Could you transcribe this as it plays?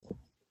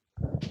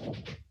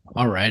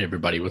All right,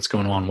 everybody, what's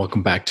going on?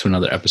 Welcome back to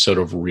another episode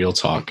of Real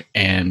Talk.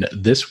 And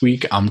this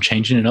week, I'm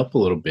changing it up a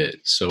little bit.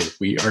 So,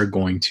 we are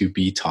going to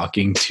be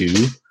talking to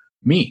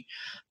me,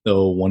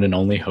 the one and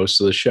only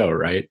host of the show,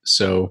 right?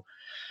 So,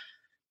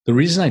 the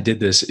reason I did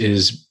this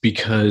is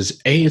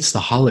because A, it's the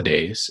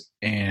holidays,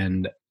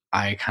 and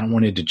I kind of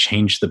wanted to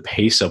change the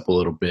pace up a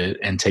little bit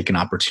and take an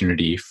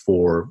opportunity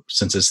for,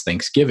 since it's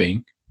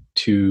Thanksgiving,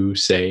 to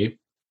say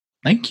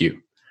thank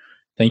you.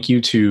 Thank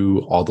you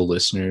to all the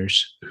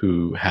listeners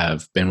who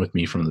have been with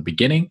me from the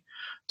beginning,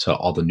 to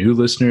all the new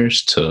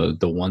listeners, to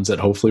the ones that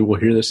hopefully will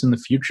hear this in the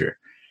future.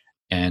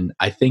 And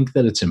I think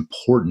that it's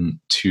important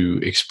to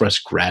express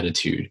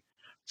gratitude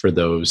for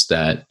those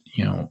that,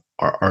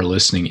 are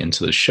listening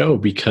into the show,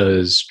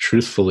 because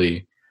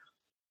truthfully,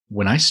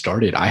 when I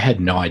started, I had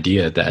no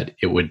idea that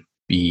it would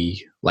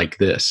be like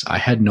this. I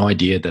had no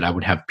idea that I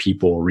would have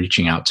people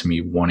reaching out to me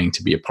wanting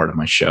to be a part of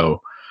my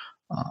show,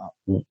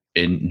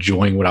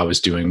 enjoying what I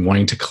was doing,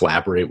 wanting to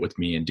collaborate with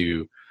me and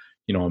do,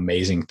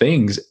 amazing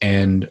things.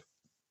 And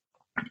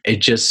it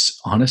just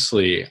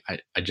honestly,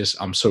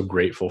 I'm so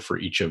grateful for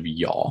each of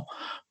y'all,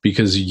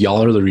 because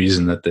y'all are the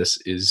reason that this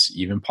is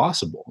even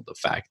possible. The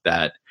fact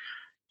that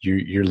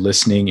you're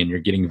listening and you're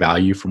getting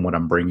value from what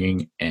I'm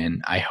bringing.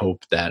 And I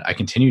hope that I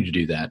continue to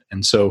do that.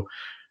 And so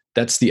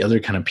that's the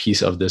other kind of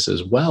piece of this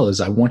as well,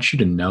 is I want you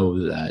to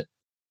know that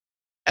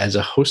as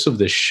a host of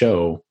this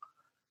show,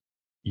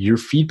 your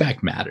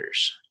feedback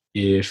matters.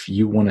 If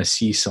you want to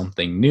see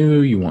something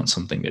new, you want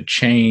something to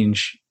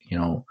change,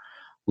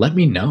 let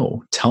me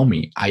know. Tell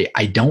me.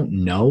 I don't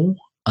know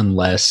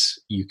unless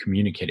you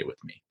communicate it with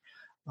me.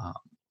 Um,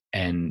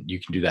 and you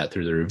can do that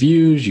through the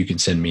reviews. You can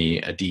send me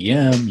a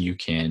DM. You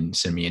can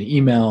send me an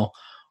email,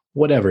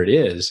 whatever it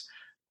is,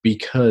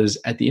 because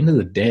at the end of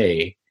the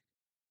day,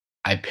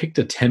 I picked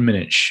a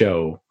 10-minute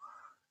show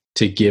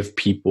to give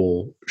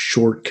people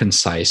short,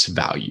 concise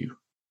value.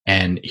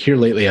 And here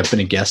lately, I've been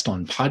a guest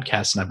on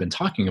podcasts, and I've been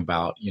talking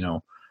about,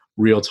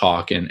 real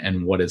talk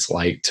and what it's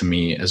like to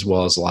me, as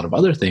well as a lot of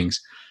other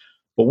things.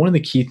 But one of the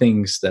key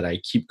things that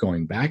I keep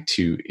going back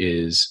to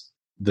is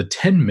the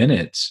 10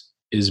 minutes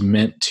is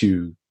meant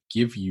to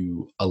give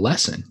you a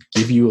lesson,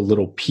 give you a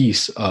little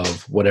piece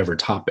of whatever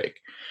topic.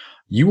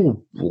 You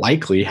will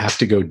likely have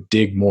to go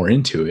dig more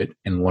into it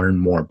and learn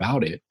more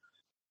about it.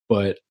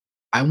 But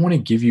I want to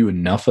give you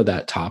enough of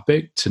that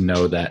topic to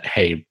know that,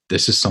 hey,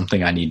 this is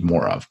something I need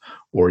more of.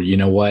 Or, you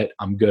know what,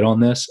 I'm good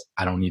on this.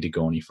 I don't need to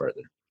go any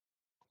further.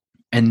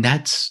 And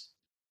that's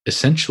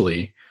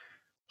essentially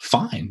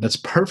fine. That's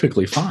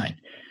perfectly fine.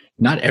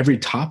 Not every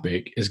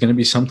topic is going to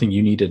be something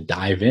you need to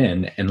dive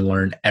in and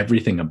learn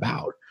everything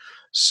about.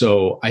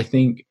 So I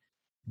think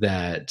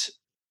that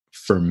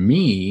for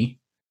me,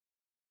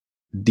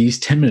 these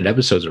 10-minute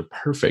episodes are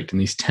perfect. And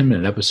these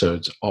 10-minute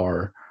episodes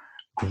are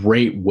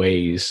great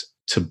ways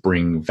to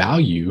bring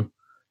value.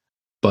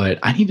 But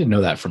I need to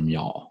know that from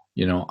y'all.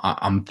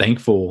 I'm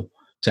thankful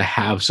to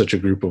have such a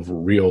group of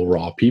real,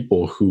 raw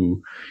people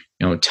who,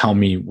 tell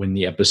me when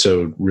the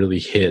episode really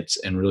hits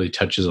and really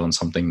touches on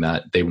something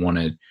that they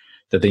wanted,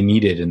 that they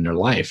needed in their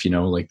life.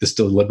 Like this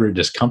deliberate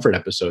discomfort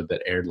episode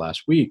that aired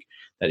last week,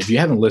 that if you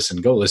haven't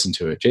listened, go listen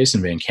to it.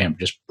 Jason Van Camp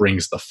just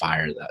brings the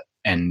fire.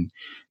 And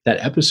that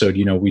episode,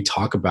 we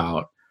talk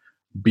about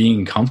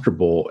being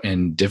comfortable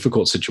in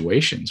difficult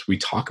situations. We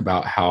talk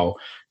about how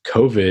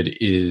COVID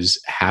is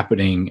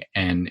happening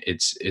and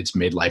it's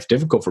made life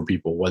difficult for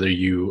people. Whether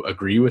you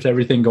agree with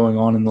everything going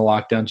on in the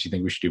lockdowns, you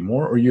think we should do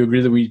more, or you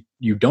agree that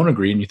you don't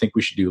agree and you think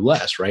we should do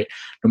less, right?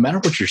 No matter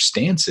what your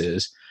stance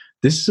is,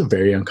 this is a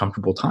very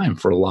uncomfortable time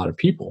for a lot of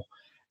people.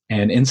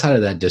 And inside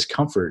of that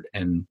discomfort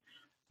and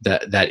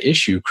that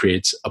issue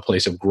creates a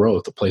place of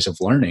growth, a place of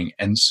learning.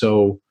 And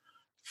so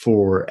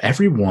for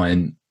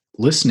everyone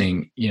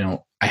listening,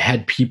 I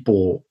had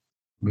people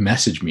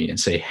message me and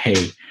say,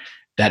 hey,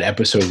 that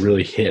episode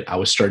really hit. I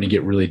was starting to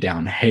get really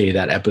down. Hey,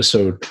 that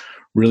episode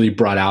really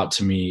brought out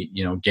to me,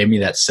 gave me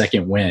that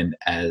second wind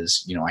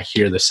as, I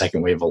hear the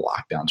second wave of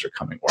lockdowns are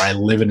coming, or I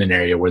live in an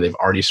area where they've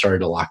already started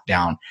to lock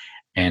down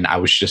and I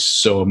was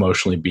just so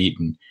emotionally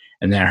beaten.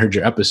 And then I heard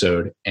your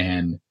episode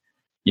and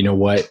you know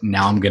what?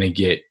 Now I'm going to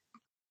get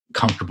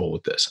comfortable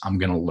with this. I'm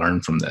going to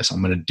learn from this.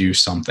 I'm going to do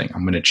something.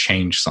 I'm going to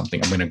change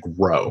something. I'm going to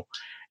grow.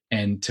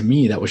 And to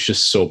me, that was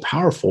just so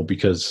powerful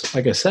because,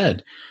 like I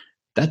said,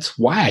 that's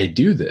why I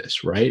do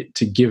this, right?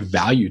 To give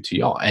value to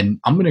y'all. And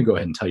I'm going to go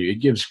ahead and tell you, it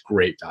gives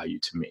great value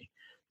to me.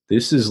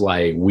 This is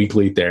like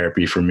weekly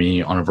therapy for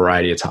me on a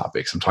variety of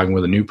topics. I'm talking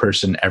with a new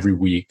person every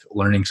week,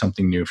 learning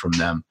something new from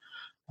them.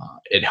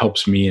 It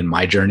helps me in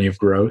my journey of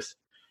growth.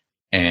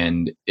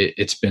 And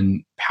it's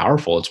been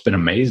powerful. It's been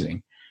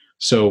amazing.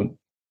 So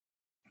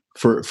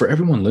for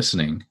everyone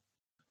listening,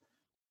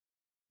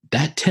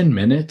 that 10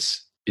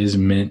 minutes is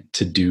meant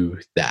to do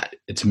that.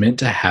 It's meant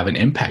to have an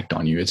impact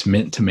on you. It's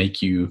meant to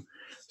make you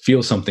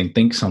feel something,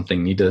 think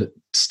something, need to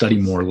study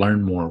more,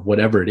 learn more,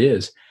 whatever it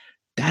is.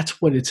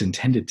 That's what it's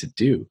intended to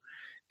do.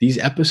 These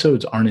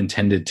episodes aren't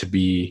intended to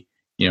be,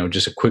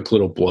 just a quick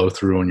little blow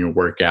through on your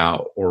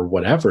workout or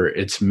whatever.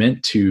 It's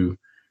meant to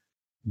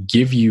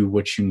give you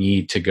what you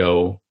need to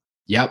go,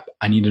 yep,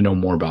 I need to know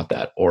more about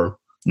that. Or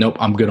nope,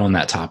 I'm good on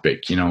that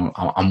topic.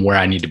 I'm where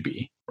I need to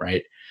be.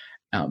 Right.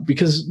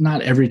 Because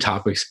not every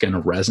topic's going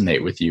to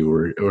resonate with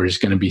you or is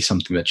going to be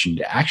something that you need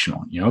to action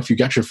on. If you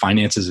got your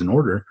finances in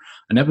order,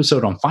 an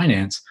episode on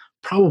finance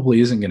probably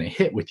isn't going to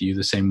hit with you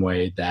the same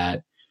way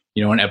that,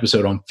 an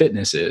episode on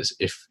fitness is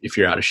if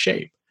you're out of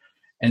shape.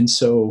 And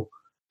so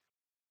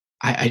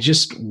I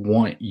just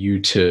want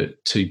you to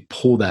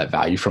pull that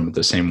value from it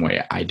the same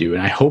way I do.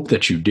 And I hope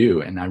that you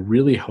do. And I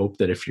really hope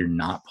that if you're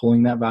not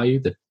pulling that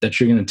value, that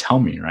you're going to tell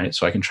me, right?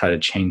 So I can try to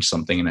change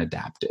something and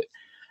adapt it.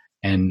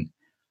 And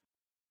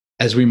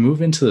as we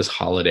move into this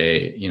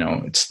holiday,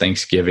 it's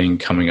Thanksgiving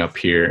coming up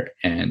here,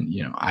 and,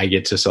 I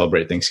get to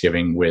celebrate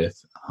Thanksgiving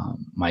with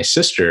my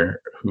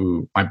sister,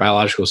 my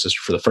biological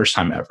sister, for the first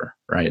time ever.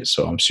 Right.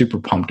 So I'm super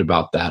pumped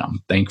about that. I'm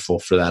thankful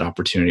for that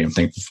opportunity. I'm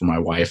thankful for my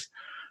wife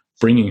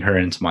bringing her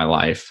into my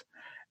life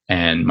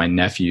and my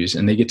nephews,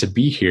 and they get to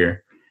be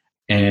here.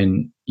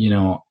 And,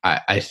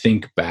 I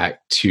think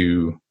back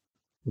to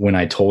when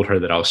I told her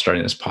that I was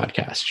starting this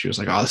podcast. She was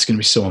like, oh, this is going to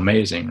be so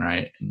amazing.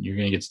 Right. And you're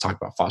going to get to talk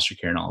about foster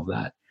care and all of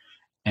that.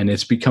 And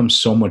it's become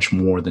so much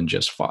more than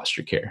just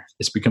foster care.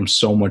 It's become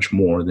so much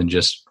more than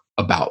just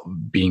about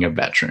being a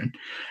veteran.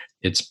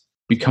 It's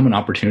become an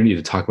opportunity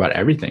to talk about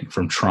everything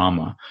from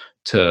trauma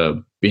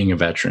to being a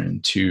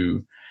veteran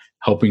to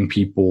helping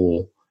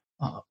people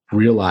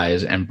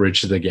realize and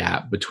bridge the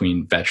gap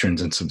between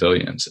veterans and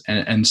civilians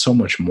and so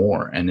much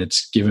more. And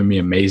it's given me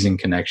amazing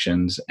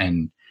connections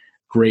and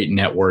great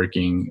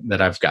networking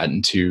that I've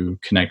gotten to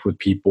connect with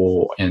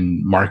people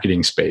in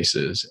marketing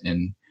spaces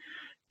and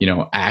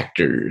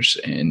actors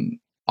and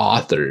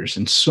authors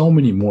and so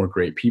many more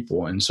great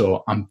people. And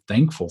so I'm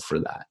thankful for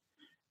that.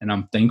 And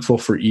I'm thankful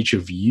for each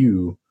of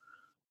you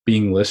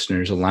being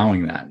listeners,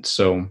 allowing that.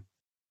 So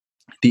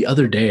the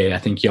other day, I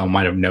think y'all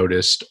might have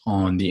noticed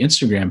on the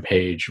Instagram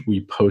page,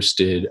 we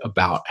posted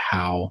about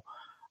how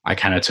I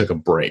kind of took a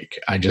break.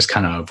 I just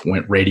kind of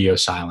went radio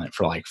silent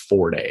for like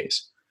 4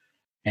 days.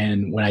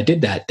 And when I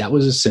did that, that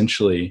was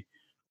essentially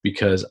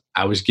because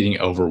I was getting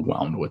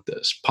overwhelmed with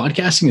this.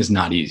 Podcasting is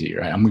not easy,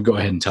 right? I'm going to go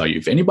ahead and tell you.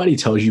 If anybody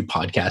tells you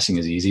podcasting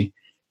is easy,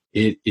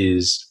 it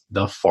is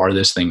the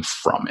farthest thing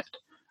from it.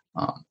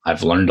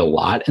 I've learned a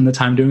lot in the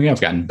time doing it. I've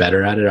gotten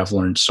better at it. I've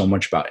learned so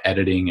much about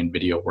editing and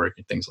video work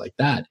and things like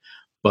that.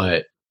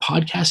 But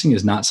podcasting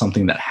is not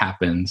something that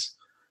happens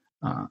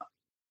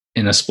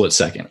in a split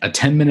second. A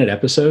 10-minute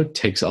episode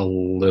takes a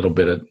little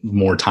bit of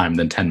more time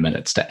than 10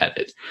 minutes to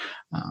edit.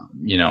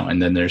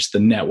 And then there's the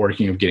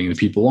networking of getting the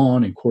people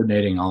on and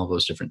coordinating all of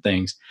those different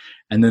things.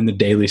 And then the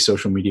daily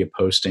social media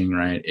posting,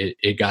 right?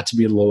 It got to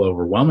be a little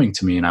overwhelming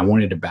to me, and I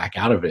wanted to back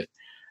out of it.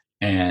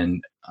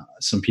 And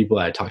some people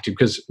that I talked to,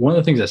 because one of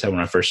the things I said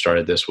when I first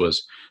started this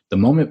was the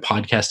moment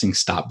podcasting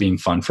stopped being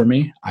fun for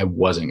me, I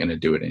wasn't going to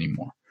do it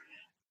anymore.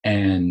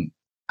 And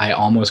I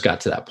almost got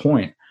to that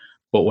point.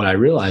 But what I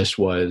realized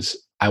was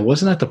I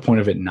wasn't at the point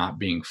of it not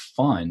being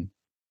fun.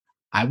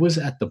 I was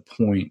at the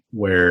point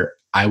where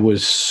I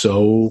was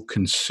so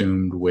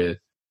consumed with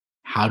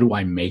how do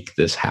I make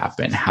this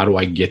happen? How do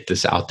I get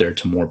this out there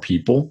to more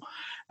people,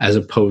 as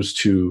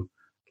opposed to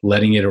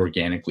letting it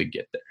organically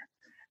get there.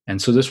 And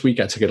so this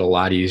week I took it a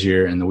lot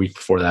easier. And the week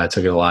before that, I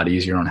took it a lot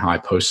easier on how I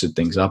posted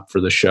things up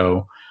for the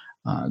show.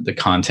 The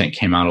content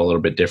came out a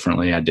little bit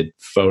differently. I did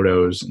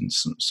photos and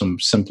some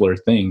simpler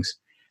things.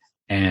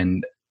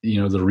 And,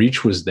 the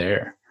reach was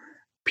there.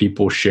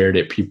 People shared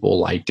it. People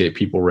liked it.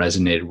 People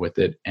resonated with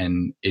it.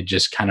 And it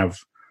just kind of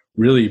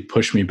really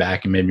pushed me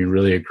back and made me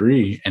really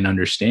agree and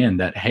understand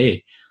that,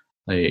 hey,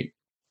 like,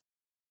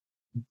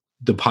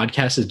 the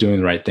podcast is doing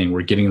the right thing.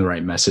 We're getting the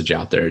right message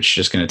out there. It's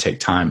just going to take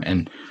time.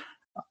 And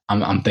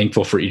I'm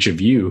thankful for each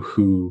of you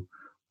who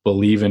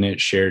believe in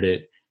it, shared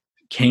it,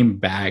 came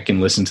back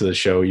and listened to the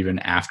show even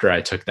after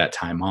I took that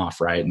time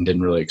off, right? And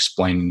didn't really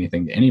explain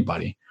anything to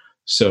anybody.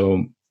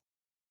 So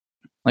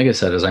like I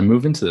said, as I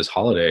move into this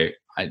holiday,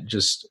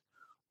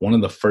 one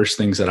of the first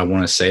things that I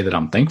want to say that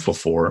I'm thankful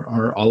for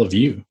are all of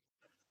you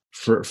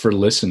for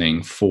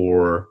listening,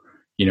 for,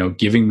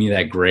 giving me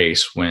that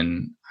grace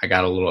when I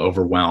got a little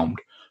overwhelmed,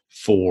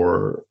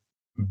 for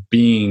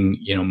being,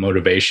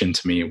 motivation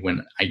to me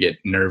when I get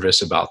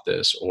nervous about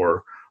this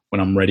or when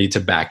I'm ready to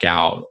back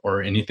out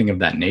or anything of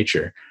that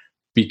nature,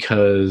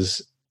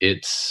 because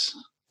it's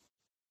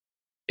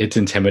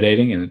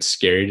intimidating and it's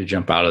scary to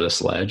jump out of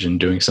this ledge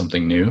and doing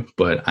something new,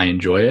 but I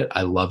enjoy it.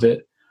 I love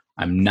it.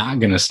 I'm not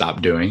going to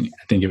stop doing.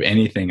 I think if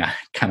anything, I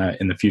kind of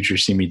in the future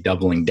see me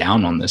doubling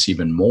down on this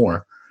even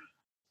more.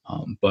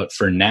 But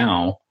for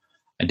now,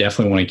 I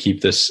definitely want to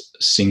keep this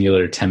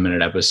singular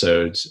 10-minute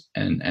episodes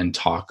and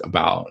talk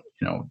about,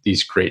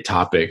 these great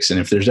topics. And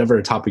if there's ever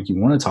a topic you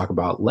want to talk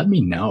about, let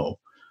me know.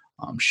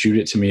 Shoot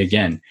it to me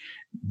again.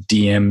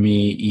 DM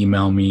me,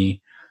 email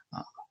me.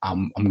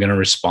 I'm going to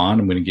respond.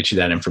 I'm going to get you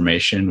that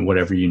information,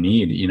 whatever you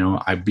need,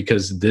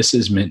 because this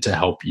is meant to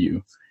help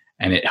you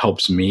and it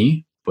helps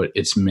me, but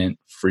it's meant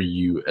for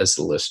you as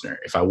the listener.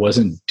 If I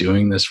wasn't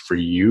doing this for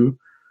you,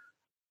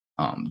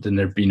 then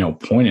there'd be no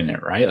point in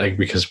it, right? Like,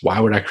 because why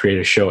would I create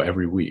a show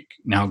every week?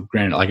 Now,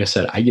 granted, like I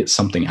said, I get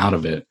something out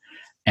of it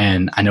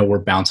And I know we're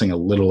bouncing a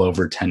little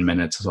over 10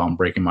 minutes, so I'm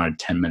breaking my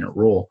 10-minute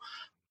rule.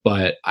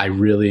 But I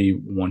really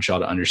want y'all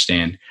to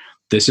understand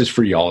this is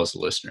for y'all as a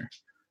listener.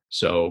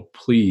 So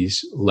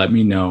please let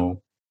me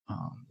know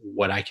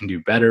what I can do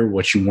better,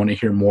 what you want to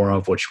hear more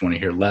of, what you want to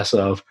hear less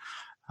of.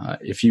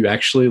 If you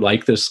actually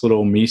like this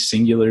little me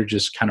singular,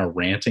 just kind of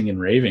ranting and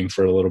raving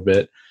for a little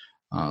bit,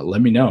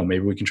 let me know.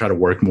 Maybe we can try to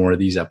work more of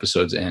these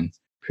episodes in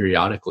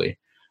periodically.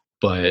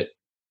 But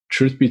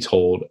truth be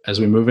told, as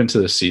we move into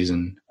the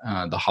season,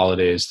 the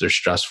holidays, they're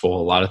stressful,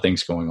 a lot of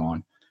things going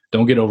on.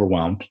 Don't get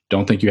overwhelmed.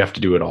 Don't think you have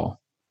to do it all.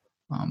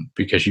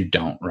 Because you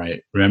don't,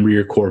 right? Remember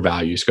your core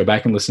values. Go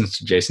back and listen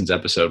to Jason's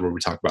episode where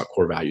we talk about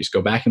core values.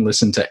 Go back and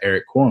listen to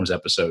Eric Quorum's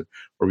episode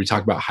where we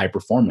talk about high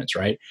performance,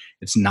 right?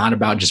 It's not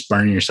about just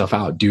burning yourself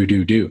out,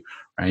 do,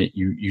 right?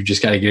 You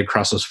just got to get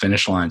across those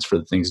finish lines for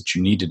the things that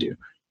you need to do.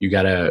 You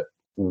got to,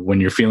 when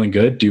you're feeling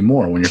good, do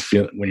more. When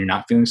you're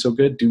not feeling so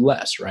good, do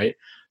less, right?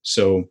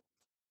 So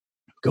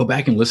go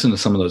back and listen to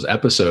some of those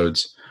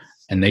episodes,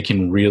 and they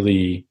can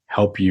really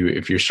help you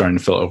if you're starting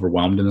to feel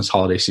overwhelmed in this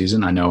holiday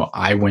season. I know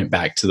I went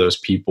back to those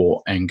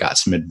people and got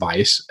some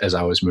advice as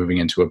I was moving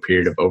into a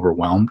period of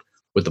overwhelmed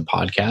with the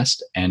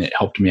podcast, and it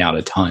helped me out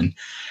a ton.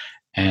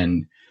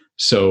 And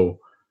so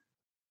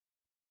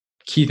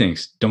key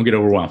things, don't get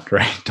overwhelmed,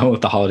 right? Don't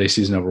let the holiday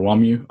season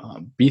overwhelm you.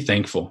 Be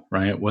thankful,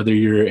 right? Whether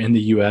you're in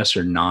the US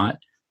or not,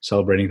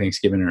 celebrating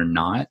Thanksgiving or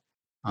not,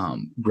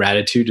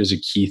 gratitude is a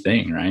key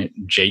thing, right?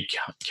 Jake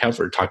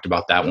Kelfer talked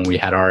about that when we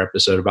had our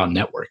episode about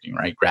networking,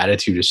 right?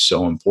 Gratitude is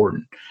so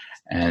important.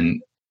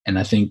 And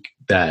I think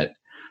that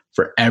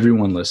for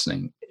everyone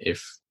listening,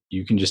 if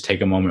you can just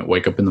take a moment,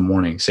 wake up in the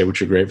morning, say what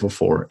you're grateful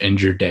for,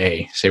 end your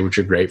day, say what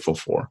you're grateful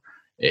for.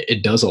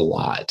 It does a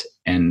lot.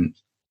 And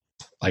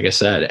like I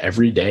said,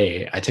 every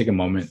day I take a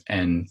moment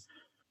and,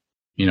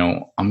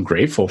 I'm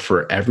grateful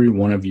for every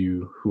one of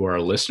you who are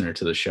a listener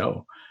to the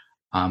show.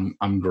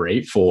 I'm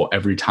grateful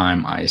every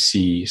time I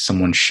see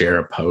someone share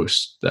a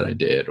post that I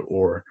did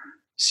or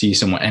see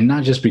someone, and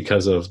not just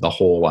because of the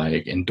whole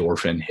like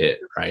endorphin hit,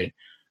 right?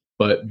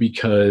 But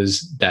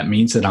because that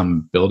means that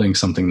I'm building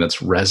something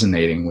that's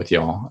resonating with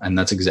y'all. And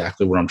that's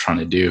exactly what I'm trying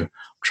to do. I'm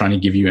trying to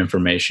give you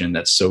information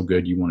that's so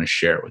good you want to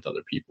share it with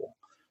other people.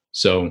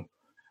 So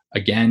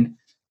again,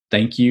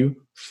 thank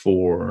you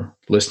for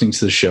listening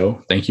to the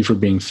show. Thank you for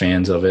being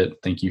fans of it.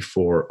 Thank you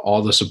for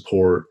all the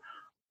support,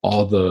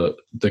 all the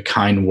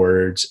kind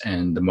words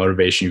and the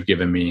motivation you've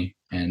given me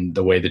and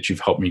the way that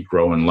you've helped me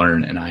grow and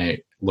learn. And I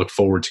look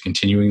forward to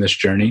continuing this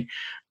journey,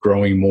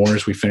 growing more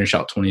as we finish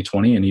out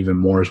 2020 and even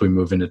more as we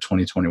move into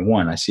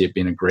 2021. I see it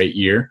being a great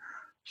year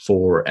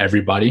for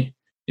everybody.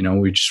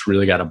 We just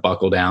really got to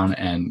buckle down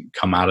and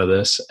come out of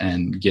this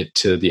and get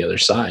to the other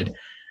side.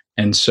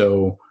 And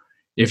so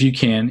if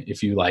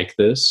you like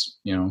this,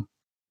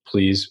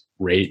 please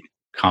rate,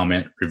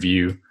 comment,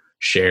 review,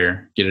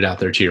 share, get it out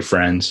there to your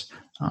friends.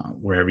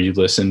 Wherever you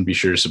listen, be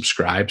sure to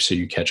subscribe so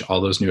you catch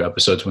all those new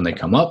episodes when they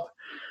come up.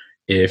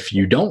 If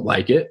you don't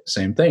like it,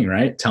 same thing,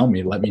 right? Tell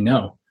me, let me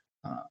know.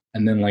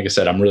 And then, like I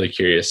said, I'm really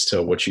curious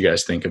to what you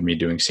guys think of me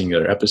doing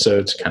singular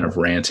episodes, kind of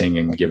ranting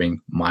and giving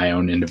my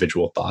own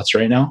individual thoughts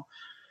right now,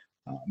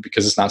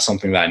 because it's not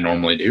something that I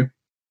normally do.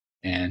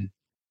 And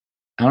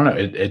I don't know,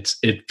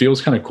 it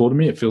feels kind of cool to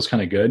me. It feels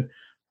kind of good.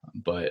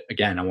 But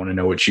again, I want to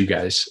know what you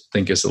guys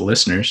think as the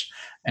listeners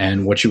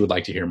and what you would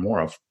like to hear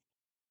more of.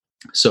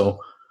 So,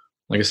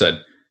 like I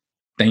said,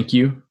 thank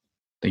you.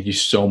 Thank you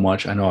so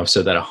much. I know I've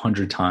said that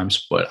 100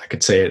 times, but I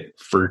could say it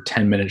for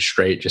 10 minutes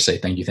straight. Just say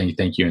thank you, thank you,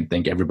 thank you, and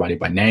thank everybody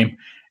by name.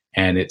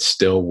 And it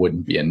still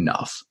wouldn't be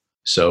enough.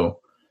 So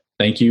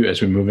thank you.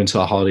 As we move into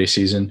the holiday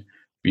season,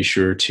 be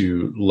sure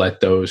to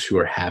let those who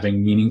are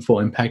having meaningful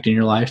impact in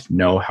your life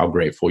know how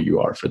grateful you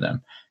are for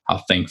them, how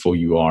thankful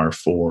you are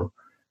for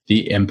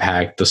the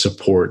impact, the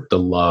support, the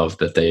love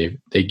that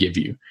they give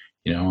you.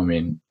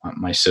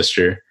 My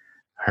sister,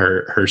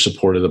 her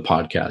support of the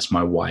podcast,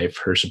 my wife,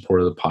 her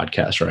support of the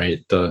podcast,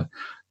 right? The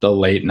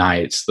late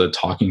nights, the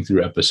talking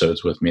through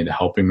episodes with me, the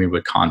helping me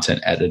with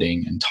content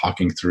editing and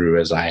talking through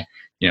as I,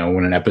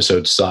 when an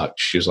episode sucked,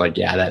 she was like,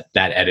 yeah,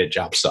 that edit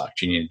job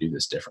sucked. You need to do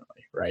this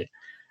differently. Right.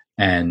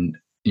 And,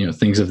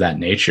 things of that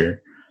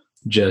nature.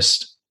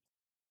 Just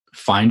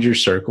find your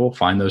circle,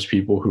 find those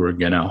people who are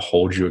going to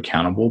hold you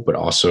accountable, but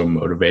also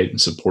motivate and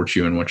support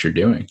you in what you're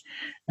doing,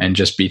 and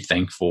just be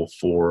thankful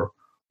for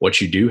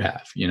what you do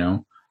have. I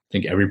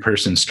think every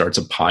person starts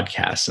a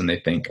podcast and they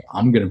think,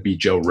 I'm going to be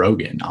Joe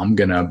Rogan. I'm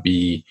going to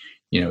be,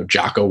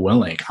 Jocko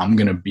Willink. I'm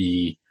going to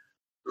be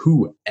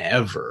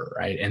whoever,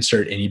 right?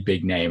 Insert any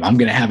big name. I'm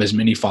going to have as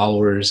many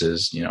followers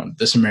as,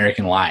 This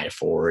American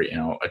Life or,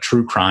 a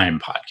true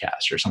crime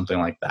podcast or something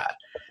like that.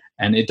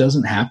 And it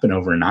doesn't happen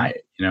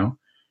overnight.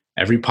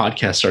 Every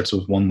podcast starts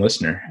with one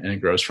listener and it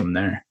grows from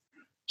there.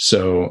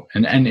 So,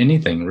 and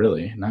anything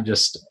really, not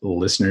just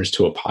listeners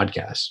to a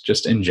podcast,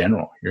 just in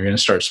general, you're going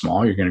to start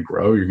small, you're going to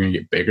grow, you're going to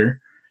get bigger.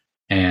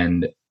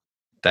 And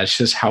that's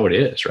just how it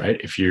is,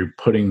 right? If you're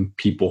putting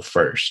people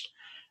first.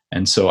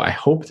 And so I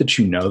hope that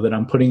you know that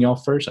I'm putting y'all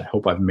first. I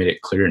hope I've made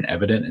it clear and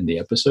evident in the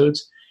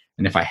episodes.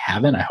 And if I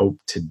haven't, I hope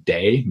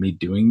today, me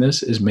doing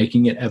this, is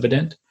making it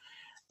evident.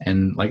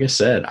 And like I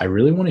said, I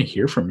really want to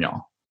hear from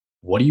y'all.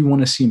 What do you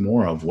want to see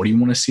more of? What do you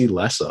want to see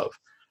less of?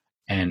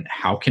 And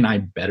how can I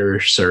better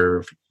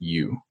serve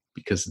you?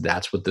 Because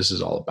that's what this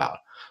is all about.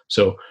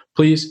 So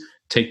please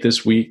take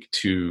this week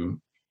to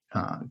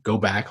go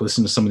back,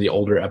 listen to some of the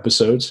older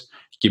episodes.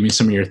 Give me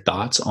some of your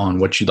thoughts on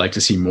what you'd like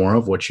to see more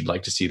of, what you'd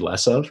like to see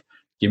less of.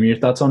 Give me your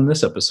thoughts on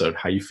this episode,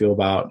 how you feel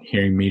about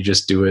hearing me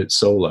just do it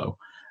solo.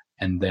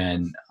 And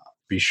then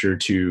be sure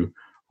to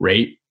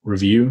rate,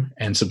 review,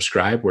 and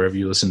subscribe wherever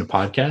you listen to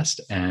podcasts.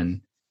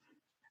 And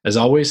as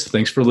always,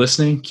 thanks for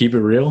listening. Keep it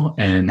real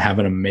and have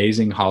an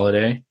amazing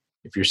holiday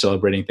if you're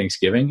celebrating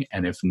Thanksgiving.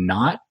 And if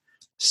not,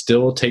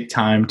 still take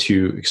time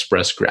to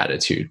express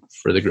gratitude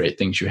for the great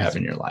things you have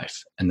in your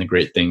life and the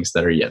great things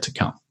that are yet to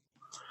come.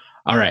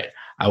 All right.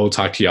 I will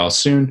talk to y'all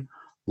soon.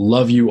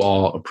 Love you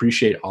all.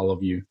 Appreciate all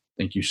of you.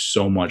 Thank you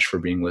so much for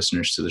being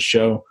listeners to the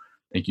show.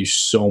 Thank you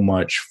so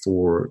much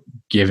for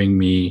giving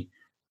me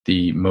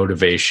the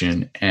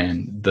motivation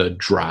and the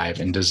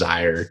drive and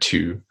desire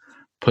to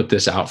put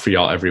this out for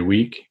y'all every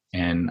week.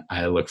 And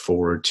I look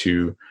forward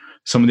to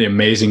some of the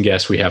amazing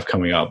guests we have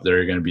coming up that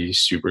are going to be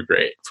super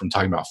great, from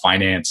talking about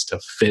finance to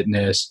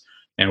fitness.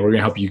 And we're going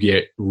to help you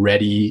get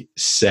ready,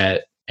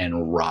 set,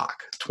 and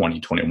rock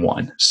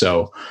 2021.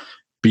 So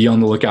be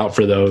on the lookout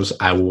for those.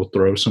 I will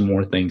throw some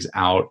more things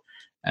out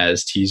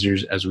as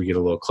teasers as we get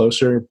a little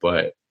closer.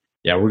 But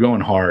yeah, we're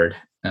going hard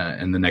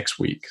in the next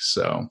week.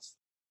 So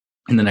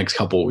in the next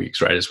couple of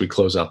weeks, right, as we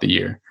close out the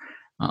year.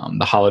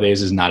 The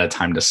holidays is not a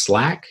time to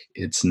slack.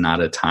 It's not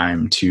a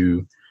time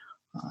to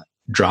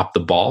drop the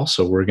ball.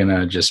 So we're going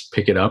to just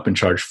pick it up and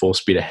charge full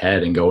speed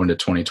ahead and go into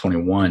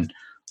 2021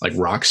 like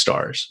rock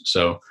stars.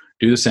 So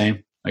do the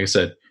same. Like I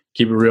said,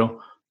 keep it real.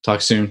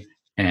 Talk soon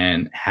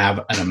and have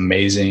an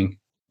amazing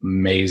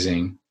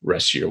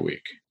rest of your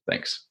week.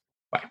 Thanks.